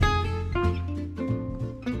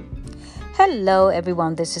Hello,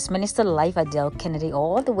 everyone. This is Minister Life Adele Kennedy,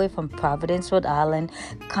 all the way from Providence, Rhode Island,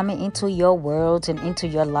 coming into your world and into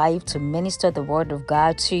your life to minister the word of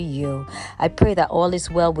God to you. I pray that all is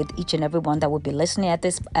well with each and every one that will be listening at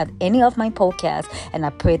any of my podcasts, and I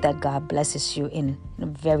pray that God blesses you in a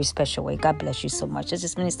very special way. God bless you so much. This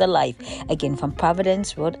is Minister Life, again from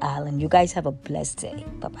Providence, Rhode Island. You guys have a blessed day.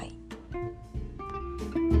 Bye-bye.